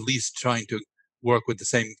vision, at least trying to work with the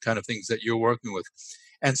same kind of things that you're working with.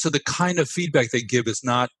 And so the kind of feedback they give is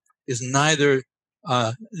neither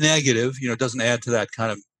negative, it doesn't add to that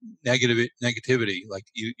kind of negativity, like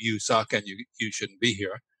you suck and you shouldn't be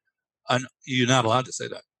here. And you're not allowed to say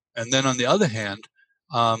that. And then on the other hand,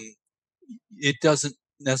 it doesn't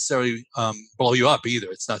necessarily blow you up either.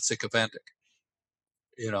 It's not sycophantic.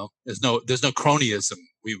 There's no cronyism.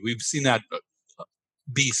 We've seen that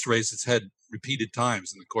beast raise its head repeated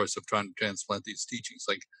times in the course of trying to transplant these teachings.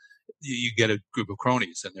 Like you get a group of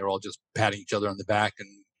cronies and they're all just patting each other on the back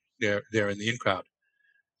and they're in the in crowd.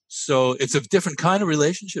 So it's a different kind of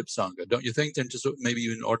relationship, Sangha, don't you think, than just maybe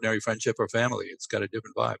even ordinary friendship or family? It's got a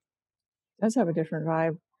different vibe. It does have a different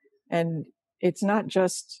vibe. And it's not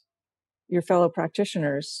just your fellow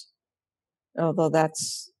practitioners, although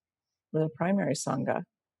that's the primary Sangha.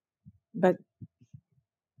 But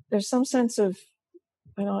there's some sense of,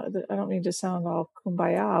 I don't mean to sound all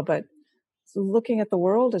kumbaya, but looking at the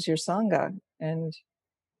world as your Sangha and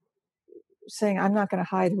saying, I'm not going to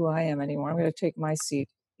hide who I am anymore. I'm going to take my seat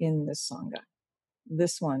in this Sangha,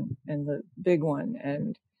 this one and the big one.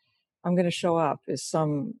 And I'm going to show up is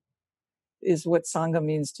what Sangha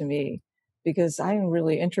means to me, because I'm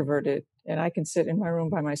really introverted and I can sit in my room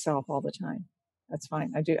by myself all the time. That's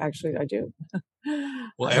fine. I do.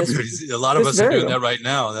 Well, a lot of us are doing that right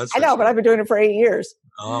now. I know, but I've been doing it for 8 years.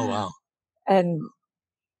 Oh, wow.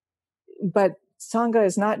 But Sangha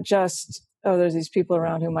is not just, there's these people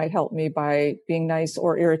around who might help me by being nice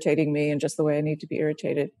or irritating me in just the way I need to be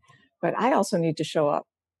irritated. But I also need to show up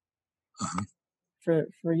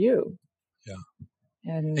for you. Yeah.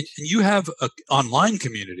 And you have an online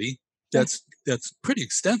community that's pretty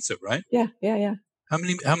extensive, right? Yeah. How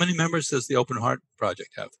many members does the Open Heart Project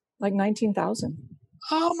have? Like 19,000.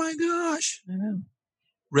 Oh my gosh! I know.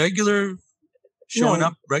 Regular showing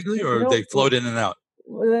up regularly, or they float in and out?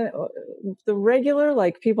 The regular,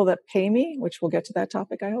 like people that pay me, which we'll get to that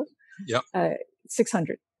topic, I hope. Yep.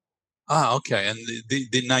 600. Ah, okay. And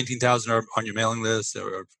the 19,000 are on your mailing list,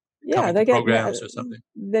 or they get programs or something.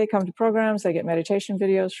 They come to programs. They get meditation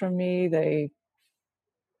videos from me.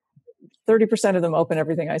 30% of them open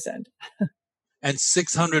everything I send. And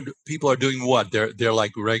 600 people are doing what? They're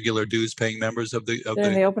like regular dues-paying members of the. They're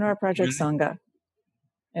in the Open Heart Project Sangha,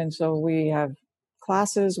 and so we have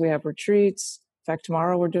classes, we have retreats. In fact,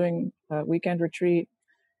 tomorrow we're doing a weekend retreat.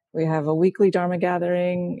 We have a weekly Dharma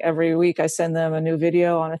gathering. Every week I send them a new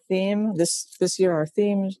video on a theme. This year our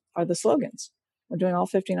themes are the slogans. We're doing all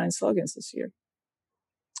 59 slogans this year,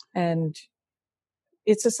 and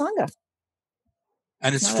it's a Sangha.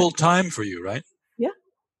 And it's full time for you, right? Yeah.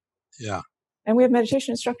 Yeah. And we have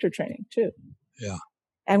meditation instructor training too. Yeah.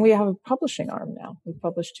 And we have a publishing arm now. We've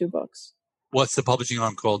published 2 books. What's the publishing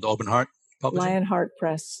arm called? Open Heart Publishing? Lionheart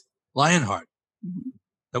Press. Lionheart. Mm-hmm.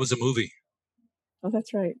 That was a movie. Oh,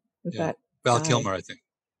 that's right. With that Val guy. Kilmer, I think.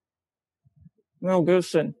 Mel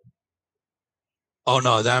Gibson. Oh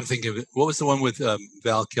no, I'm thinking of, what was the one with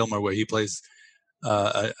Val Kilmer where he plays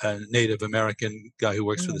a Native American guy who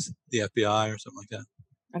works for the FBI or something like that?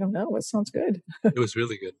 I don't know. It sounds good. It was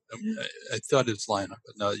really good. I thought it was Lionheart,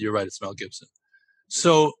 but no, you're right. It's Mel Gibson.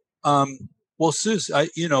 So, well, Suze,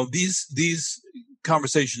 these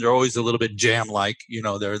conversations are always a little bit jam-like.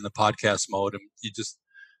 They're in the podcast mode, and you just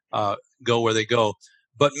go where they go.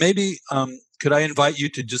 But maybe could I invite you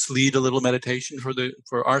to just lead a little meditation for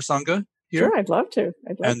our Sangha here? Sure, I'd love to.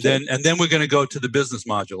 And then we're going to go to the business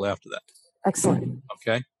module after that. Excellent.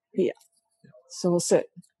 Okay. Yeah. So we'll sit.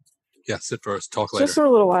 Yeah, sit first, talk later. Just for a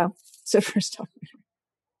little while. Sit first, talk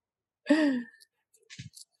later.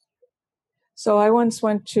 So I once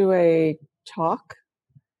went to a talk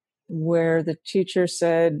where the teacher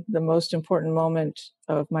said the most important moment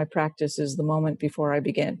of my practice is the moment before I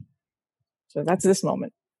begin. So that's this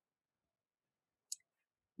moment.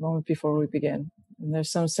 Moment before we begin. And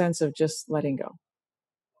there's some sense of just letting go.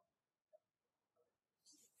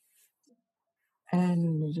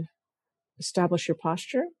 establish your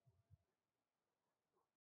posture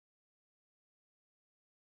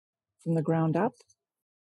from the ground up.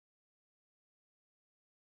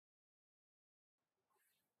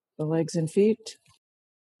 The legs and feet,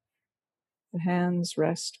 the hands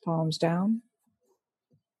rest palms down.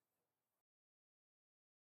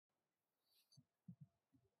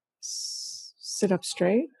 Sit up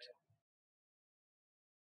straight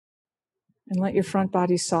and let your front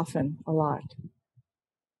body soften a lot.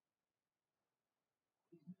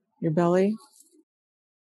 Your belly,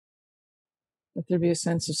 let there be a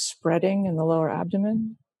sense of spreading in the lower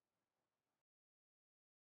abdomen.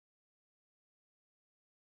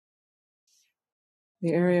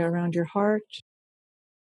 The area around your heart,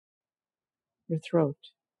 your throat,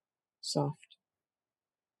 soft.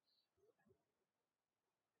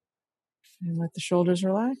 And let the shoulders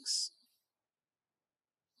relax.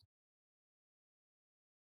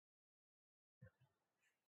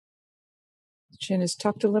 The chin is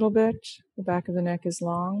tucked a little bit. The back of the neck is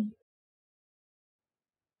long.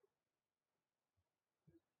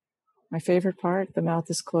 My favorite part, the mouth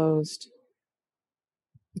is closed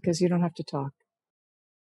because you don't have to talk.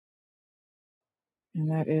 And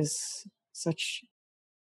that is such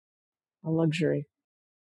a luxury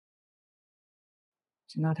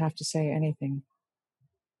to not have to say anything.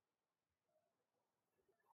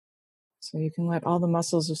 So you can let all the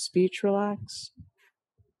muscles of speech relax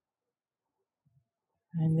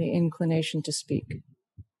and the inclination to speak.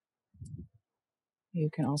 You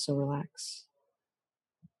can also relax.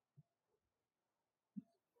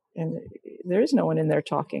 And there is no one in there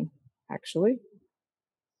talking, actually.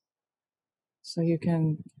 So you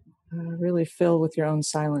can really fill with your own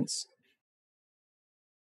silence.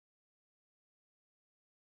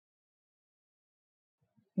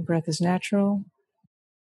 The breath is natural.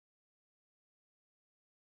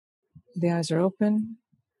 The eyes are open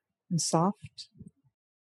and soft.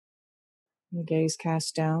 The gaze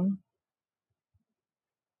cast down.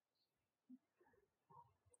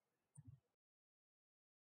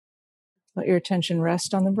 Let your attention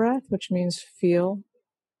rest on the breath, which means feel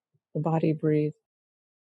the body breathe.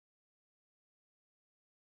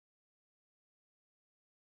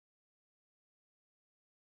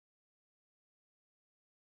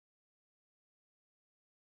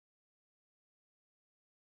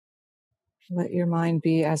 Let your mind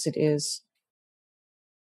be as it is.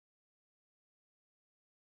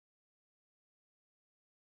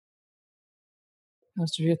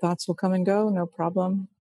 Most of your thoughts will come and go, no problem.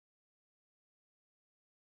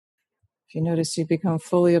 If you notice you become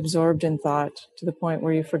fully absorbed in thought to the point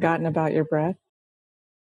where you've forgotten about your breath,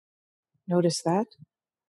 notice that.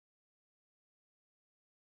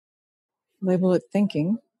 Label it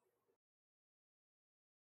thinking.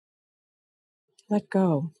 Let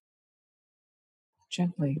go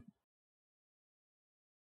gently.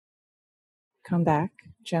 Come back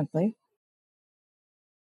gently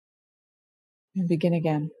and begin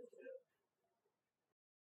again.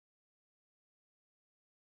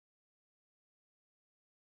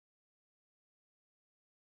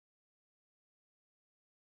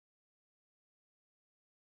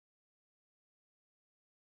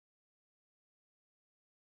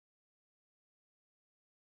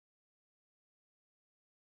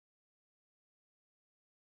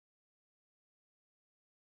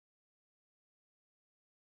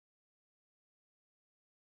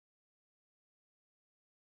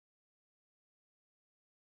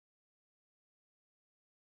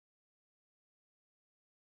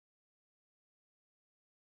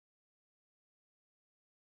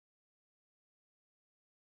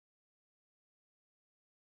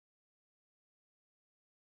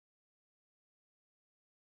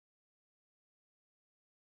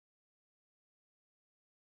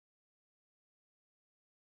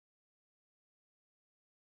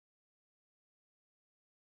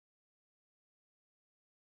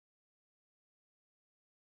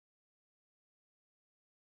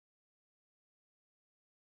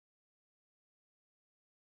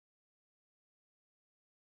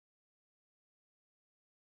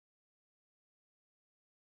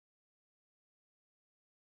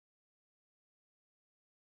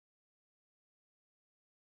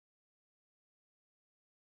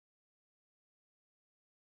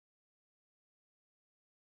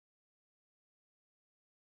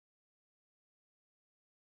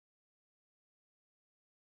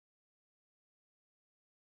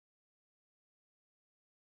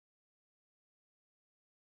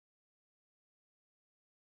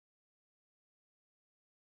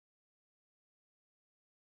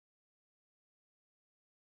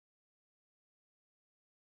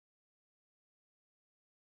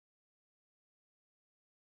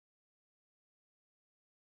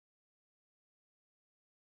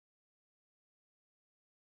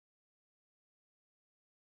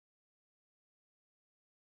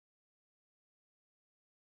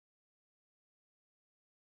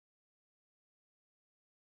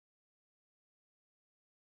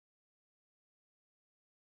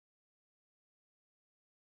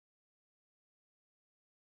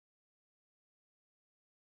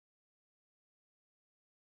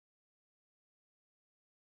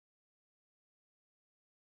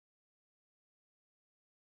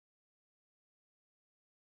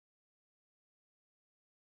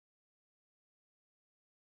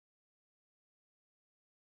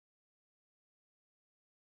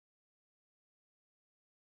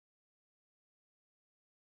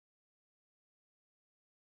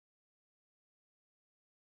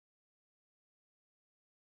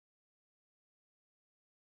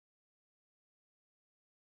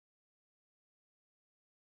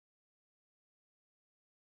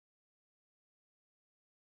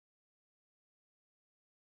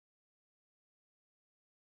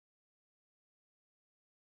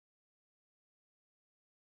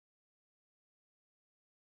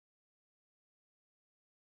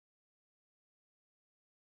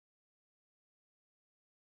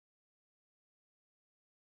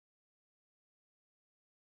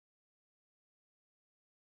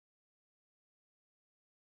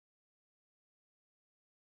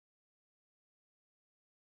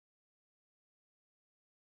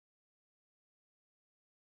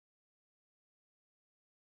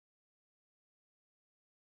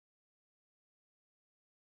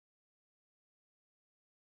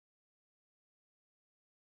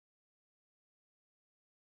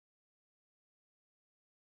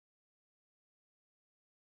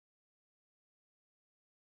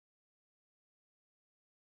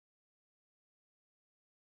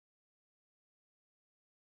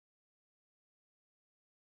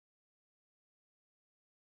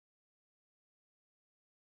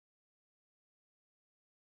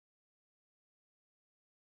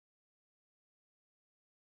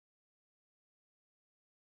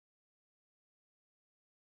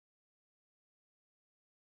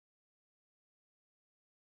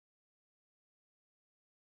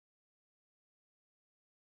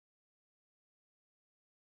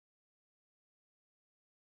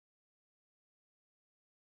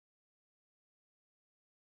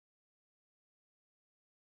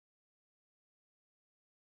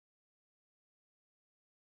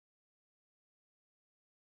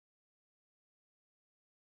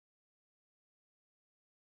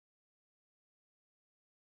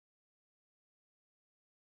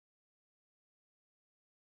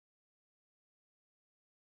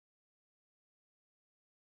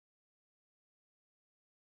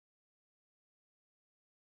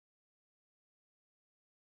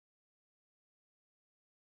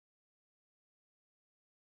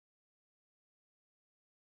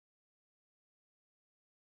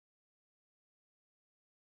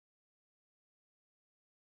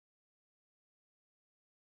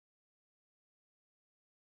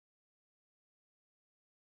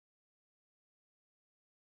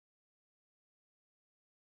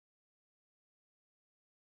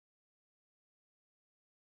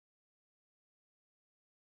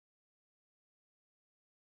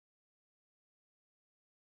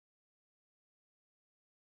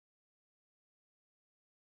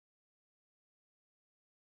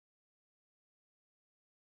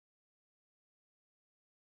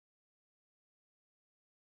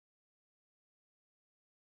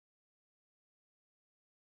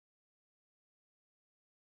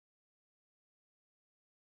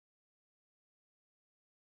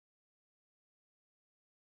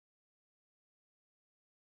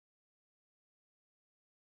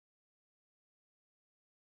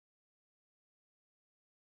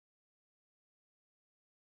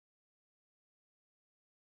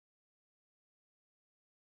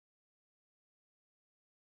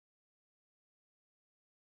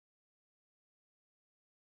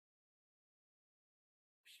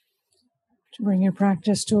 To bring your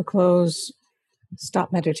practice to a close,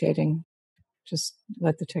 stop meditating. Just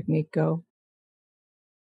let the technique go.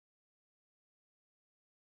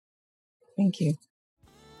 Thank you.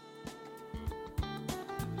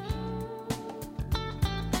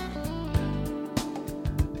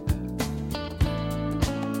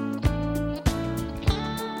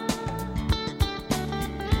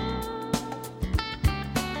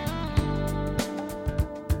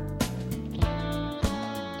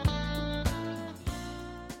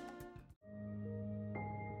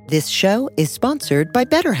 This show is sponsored by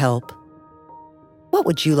BetterHelp. What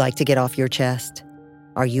would you like to get off your chest?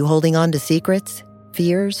 Are you holding on to secrets,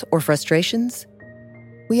 fears, or frustrations?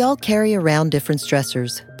 We all carry around different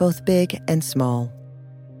stressors, both big and small.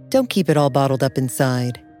 Don't keep it all bottled up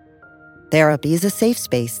inside. Therapy is a safe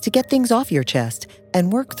space to get things off your chest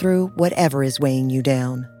and work through whatever is weighing you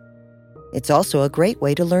down. It's also a great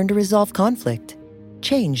way to learn to resolve conflict,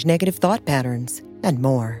 change negative thought patterns, and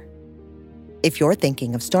more. If you're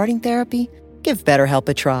thinking of starting therapy, give BetterHelp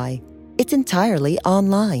a try. It's entirely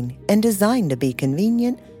online and designed to be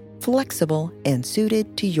convenient, flexible, and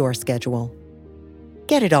suited to your schedule.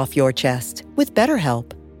 Get it off your chest with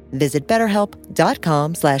BetterHelp. Visit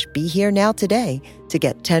BetterHelp.com/BeHereNow today to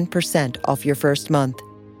get 10% off your first month.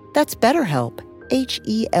 That's BetterHelp,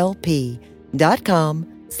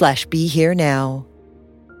 HELP.com/BeHereNow.